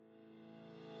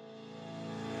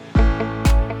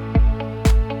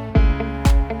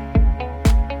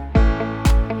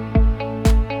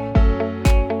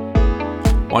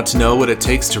Want to know what it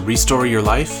takes to restore your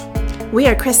life? We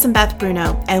are Chris and Beth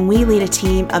Bruno, and we lead a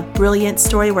team of brilliant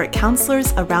Storywork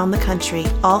counselors around the country,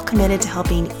 all committed to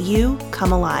helping you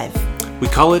come alive. We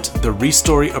call it the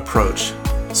Restory Approach.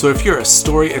 So if you're a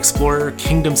story explorer,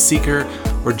 kingdom seeker,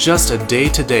 or just a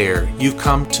day-to-dayer, you've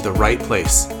come to the right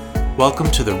place. Welcome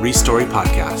to the Restory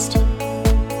Podcast.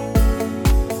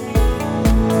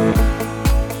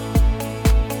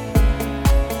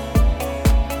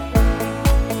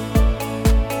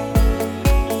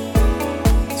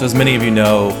 So as many of you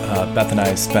know, Beth and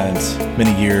I spent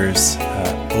many years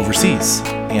overseas,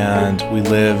 and we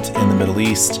lived in the Middle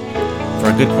East for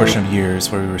a good portion of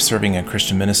years where we were serving in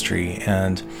Christian ministry.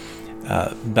 And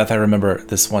Beth, I remember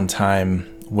this one time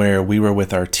where we were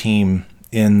with our team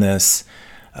in this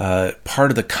part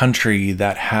of the country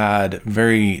that had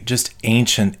very just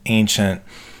ancient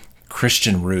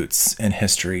Christian roots in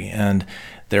history. And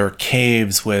there were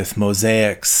caves with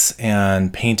mosaics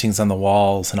and paintings on the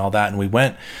walls and all that. And we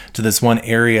went to this one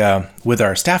area with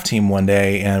our staff team one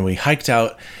day, and we hiked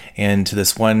out into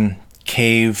this one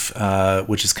cave,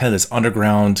 which is kind of this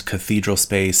underground cathedral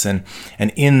space. And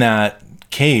in that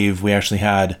cave, we actually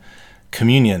had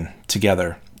communion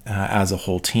together as a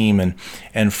whole team,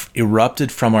 and erupted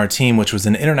from our team, which was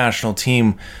an international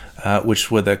team,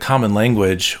 which with a common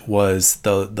language was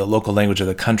the local language of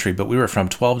the country. But we were from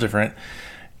 12 different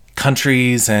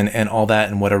countries and all that.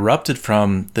 And what erupted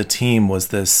from the team was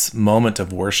this moment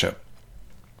of worship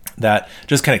that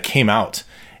just kind of came out.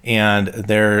 And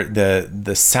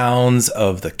the sounds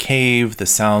of the cave, the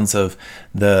sounds of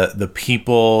the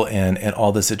people and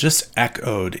all this, it just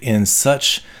echoed in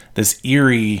such this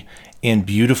eerie and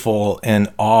beautiful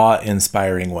and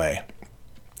awe-inspiring way.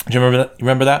 Do you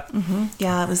remember that? Mm-hmm.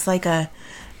 Yeah, it was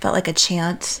felt like a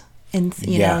chant. And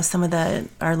you know, some of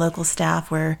our local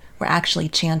staff were actually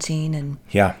chanting, and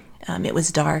it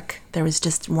was dark. There was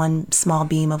just one small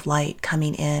beam of light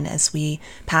coming in as we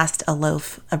passed a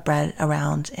loaf of bread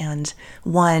around, and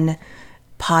one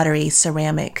pottery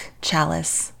ceramic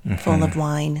chalice full of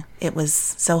wine. It was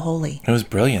so holy. It was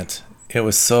brilliant. It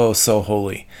was so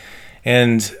holy.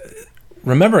 And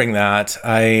remembering that,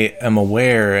 I am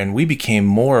aware, and we became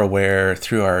more aware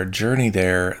through our journey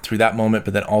there, through that moment,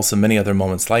 but then also many other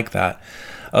moments like that,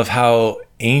 of how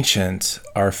ancient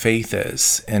our faith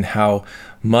is and how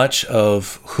much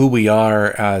of who we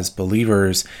are as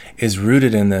believers is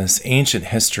rooted in this ancient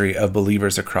history of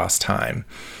believers across time.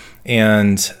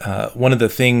 And one of the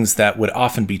things that would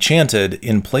often be chanted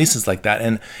in places like that,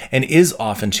 and is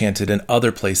often chanted in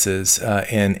other places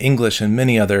in English and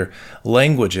many other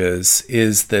languages,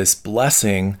 is this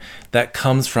blessing that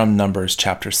comes from Numbers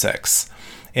chapter 6.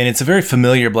 And it's a very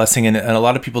familiar blessing, and a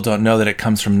lot of people don't know that it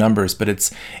comes from Numbers, but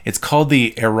it's called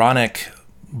the Aaronic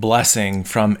blessing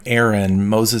from Aaron,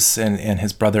 Moses and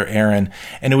his brother Aaron.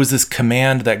 And it was this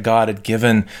command that God had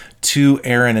given to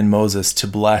Aaron and Moses to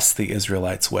bless the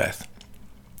Israelites with.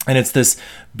 And it's this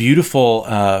beautiful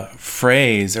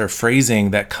phrase or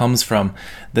phrasing that comes from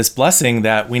this blessing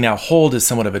that we now hold as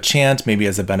somewhat of a chant, maybe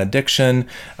as a benediction.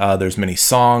 There's many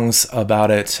songs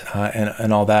about it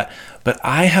and all that. But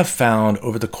I have found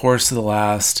over the course of the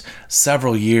last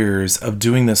several years of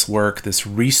doing this work, this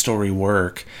Restory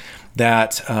work,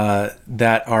 that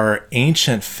our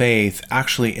ancient faith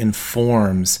actually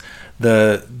informs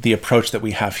the approach that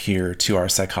we have here to our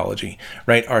psychology,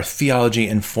 right? Our theology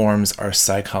informs our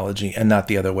psychology and not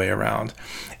the other way around.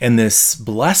 And this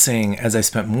blessing, as I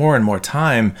spent more and more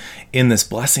time in this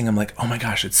blessing, I'm like, oh my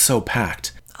gosh, it's so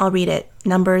packed. I'll read it.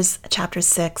 Numbers chapter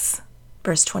 6,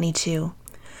 verse 22.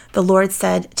 The Lord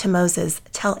said to Moses,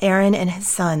 "Tell Aaron and his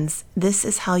sons, this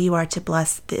is how you are to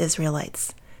bless the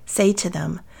Israelites. Say to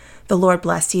them, the Lord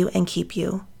bless you and keep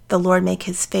you. The Lord make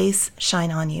his face shine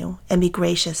on you and be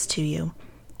gracious to you.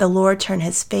 The Lord turn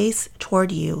his face toward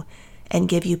you and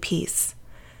give you peace.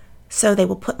 So they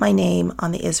will put my name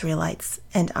on the Israelites,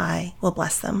 and I will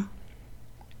bless them."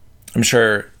 I'm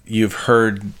sure you've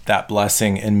heard that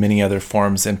blessing in many other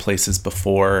forms and places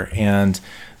before, and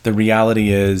the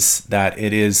reality is that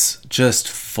it is just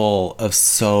full of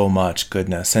so much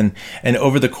goodness. And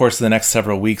over the course of the next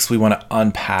several weeks, we want to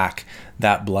unpack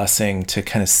that blessing to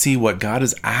kind of see what God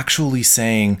is actually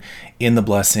saying in the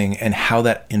blessing and how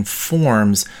that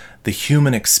informs the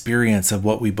human experience of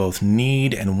what we both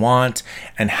need and want,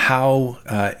 and how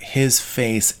his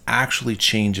face actually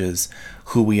changes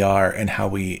who we are and how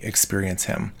we experience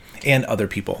him and other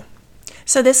people.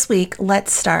 So this week,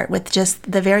 let's start with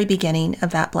just the very beginning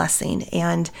of that blessing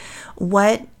and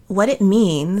what it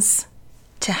means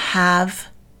to have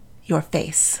your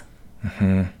face.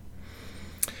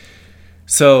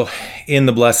 So in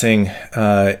the blessing,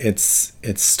 it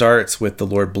starts with the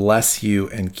Lord bless you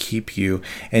and keep you.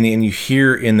 And you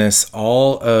hear in this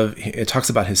it talks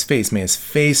about his face. May his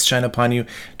face shine upon you,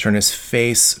 turn his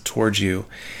face towards you.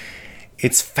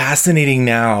 It's fascinating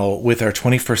now with our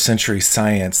 21st century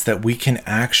science that we can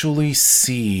actually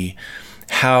see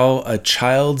how a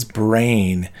child's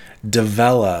brain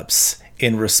develops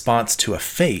in response to a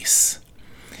face.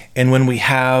 And when we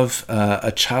have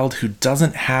a child who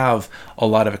doesn't have a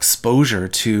lot of exposure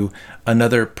to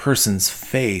another person's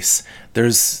face,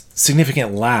 there's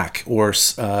significant lack or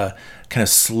kind of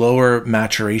slower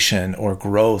maturation or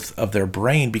growth of their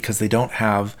brain because they don't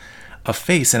have a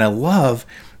face. And I love,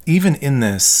 even in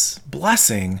this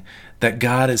blessing, that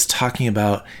God is talking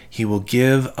about he will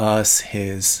give us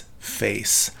his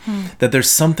face. That there's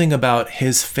something about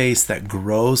his face that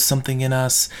grows something in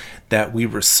us, that we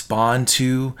respond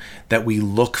to, that we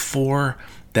look for,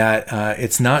 that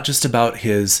it's not just about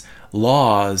his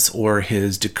laws or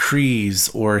his decrees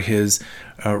or his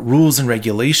rules and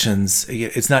regulations.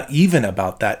 It's not even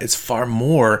about that. It's far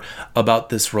more about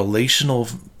this relational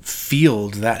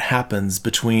field that happens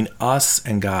between us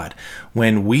and God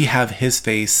when we have his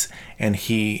face and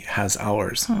he has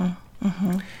ours.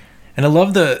 And I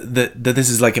love that this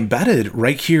is like embedded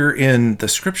right here in the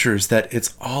scriptures, that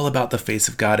it's all about the face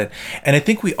of God. And I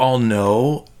think we all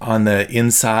know on the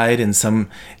inside, in some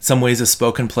ways a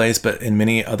spoken place, but in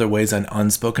many other ways an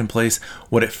unspoken place,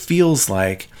 what it feels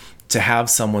like to have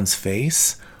someone's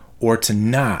face or to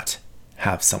not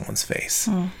have someone's face.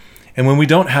 And when we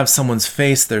don't have someone's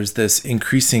face, there's this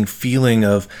increasing feeling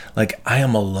of like, I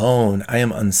am alone, I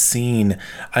am unseen,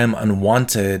 I am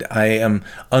unwanted, I am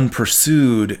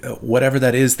unpursued, whatever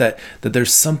that is, that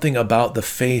there's something about the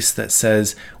face that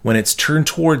says when it's turned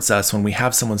towards us, when we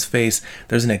have someone's face,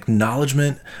 there's an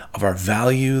acknowledgement of our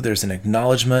value, there's an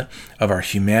acknowledgement of our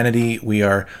humanity. We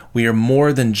are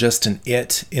more than just an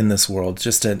it in this world,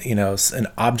 just an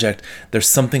object. There's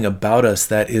something about us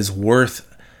that is worth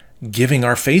giving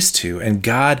our face to, and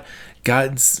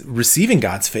God's receiving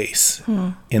God's face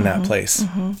in that place.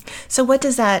 So what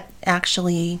does that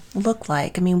actually look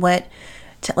like? I mean,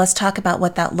 let's talk about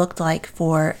what that looked like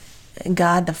for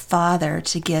God the Father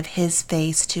to give his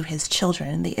face to his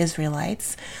children, the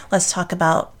Israelites. Let's talk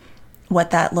about what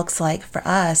that looks like for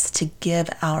us to give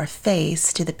our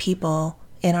face to the people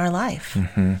in our life.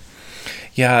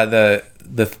 Yeah,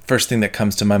 the first thing that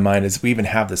comes to my mind is we even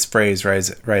have this phrase,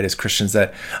 right, as Christians,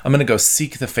 that I'm going to go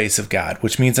seek the face of God,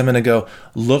 which means I'm going to go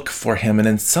look for him. And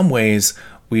in some ways,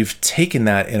 we've taken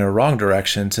that in a wrong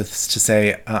direction to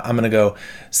say, I'm going to go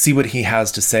see what he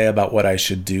has to say about what I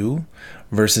should do,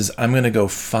 versus I'm going to go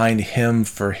find him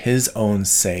for his own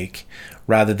sake,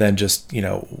 rather than just,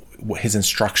 his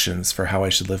instructions for how I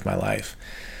should live my life.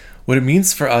 What it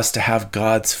means for us to have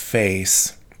God's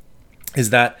face is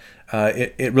that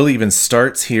it really even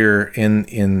starts here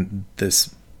in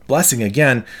this blessing.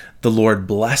 Again, the Lord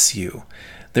bless you.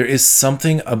 There is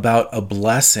something about a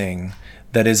blessing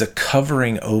that is a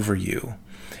covering over you,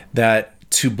 that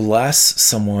to bless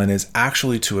someone is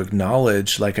actually to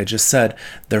acknowledge, like I just said,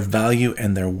 their value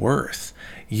and their worth.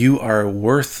 You are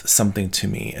worth something to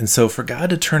me. And so for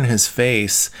God to turn his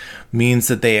face means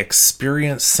that they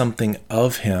experience something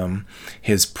of him,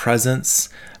 his presence,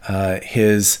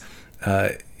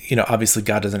 obviously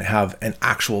God doesn't have an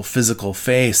actual physical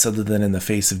face other than in the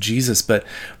face of Jesus, but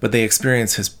they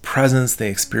experience his presence, they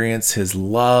experience his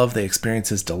love, they experience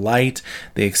his delight,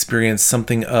 they experience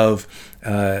something of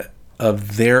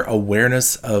their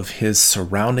awareness of his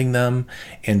surrounding them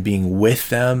and being with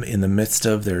them in the midst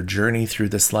of their journey through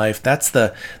this life. That's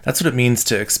what it means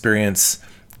to experience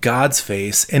God's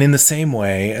face. And in the same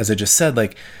way, as I just said,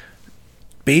 like,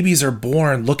 babies are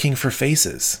born looking for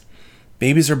faces.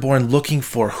 Babies are born looking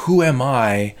for, who am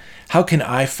I? How can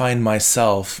I find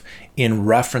myself in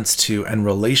reference to and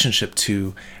relationship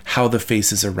to how the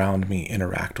faces around me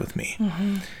interact with me?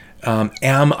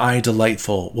 Am I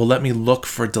delightful? Well, let me look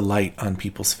for delight on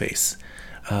people's face.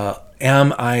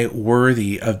 Am I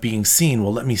worthy of being seen?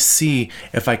 Well, let me see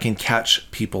if I can catch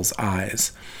people's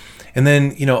eyes. And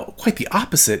then, quite the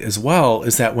opposite as well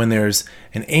is that when there's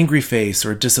an angry face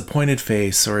or a disappointed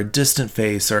face or a distant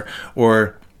face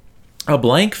or a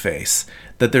blank face,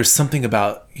 that there's something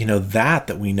about,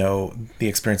 that we know the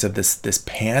experience of this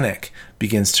panic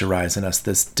begins to rise in us,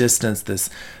 this distance,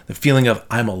 the feeling of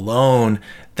I'm alone.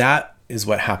 That is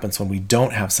what happens when we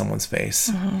don't have someone's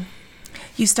face.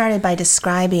 You started by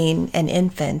describing an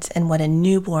infant and what a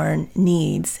newborn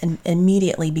needs and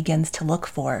immediately begins to look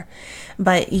for.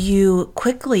 But you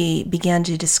quickly began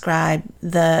to describe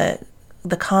the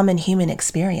common human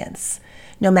experience.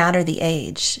 no matter the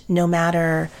age, no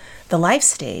matter the life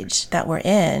stage that we're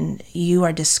in, you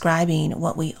are describing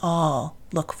what we all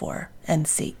look for and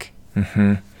seek.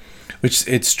 Mm-hmm. Which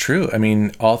it's true. I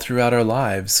mean, all throughout our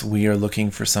lives, we are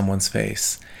looking for someone's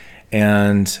face.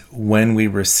 And when we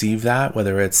receive that,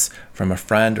 whether it's from a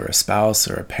friend or a spouse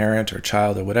or a parent or a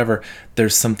child or whatever,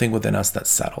 there's something within us that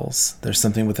settles. There's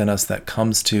something within us that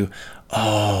comes to,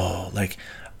 oh, like,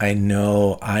 I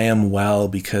know I am well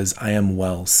because I am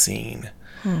well seen.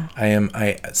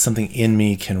 Something in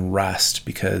me can rest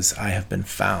because I have been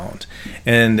found.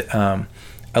 And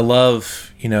I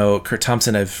love, Kurt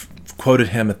Thompson. I've quoted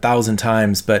him 1,000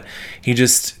 times, but he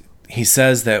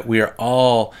says that we are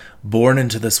all born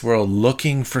into this world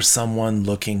looking for someone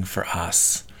looking for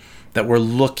us, that we're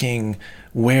looking,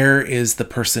 where is the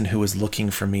person who is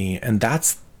looking for me? And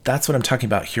that's what I'm talking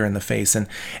about here in the face. And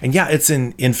yeah, it's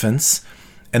in infants,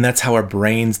 and that's how our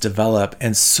brains develop.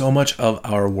 And so much of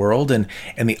our world and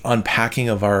the unpacking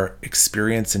of our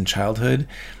experience in childhood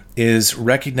is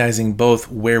recognizing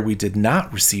both where we did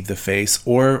not receive the face,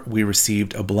 or we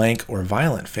received a blank or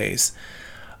violent face,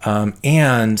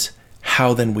 and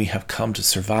how then we have come to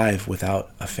survive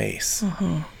without a face.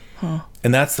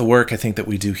 And that's the work I think that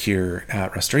we do here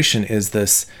at Restoration, is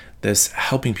this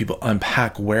helping people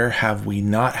unpack, where have we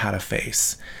not had a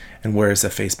face, and where has a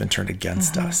face been turned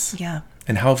against us? Yeah.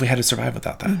 And how have we had to survive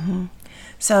without that?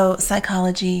 So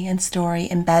psychology and story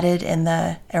embedded in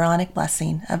the Aaronic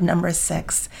blessing of number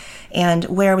 6. And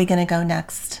where are we going to go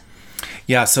next?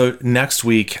 Yeah, so next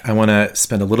week, I want to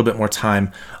spend a little bit more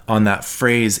time on that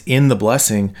phrase in the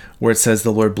blessing where it says,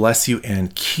 the Lord bless you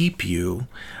and keep you.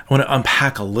 I want to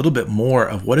unpack a little bit more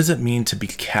of what does it mean to be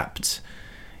kept,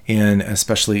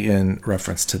 especially in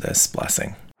reference to this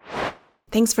blessing.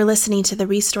 Thanks for listening to the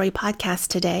Restory podcast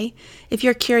today. If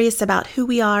you're curious about who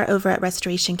we are over at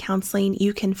Restoration Counseling,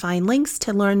 you can find links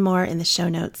to learn more in the show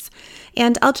notes.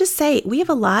 And I'll just say, we have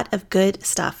a lot of good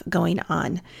stuff going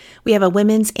on. We have a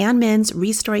women's and men's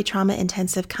Restory Trauma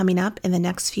Intensive coming up in the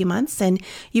next few months, and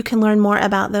you can learn more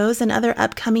about those and other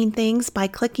upcoming things by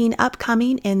clicking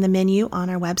Upcoming in the menu on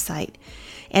our website.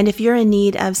 And if you're in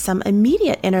need of some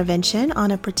immediate intervention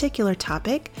on a particular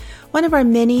topic, one of our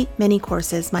many, many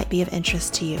courses might be of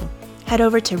interest to you. Head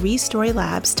over to Restory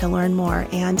Labs to learn more,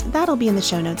 and that'll be in the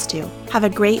show notes too. Have a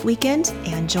great weekend,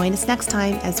 and join us next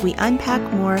time as we unpack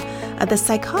more of the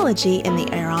psychology in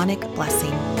the Aaronic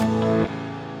blessing.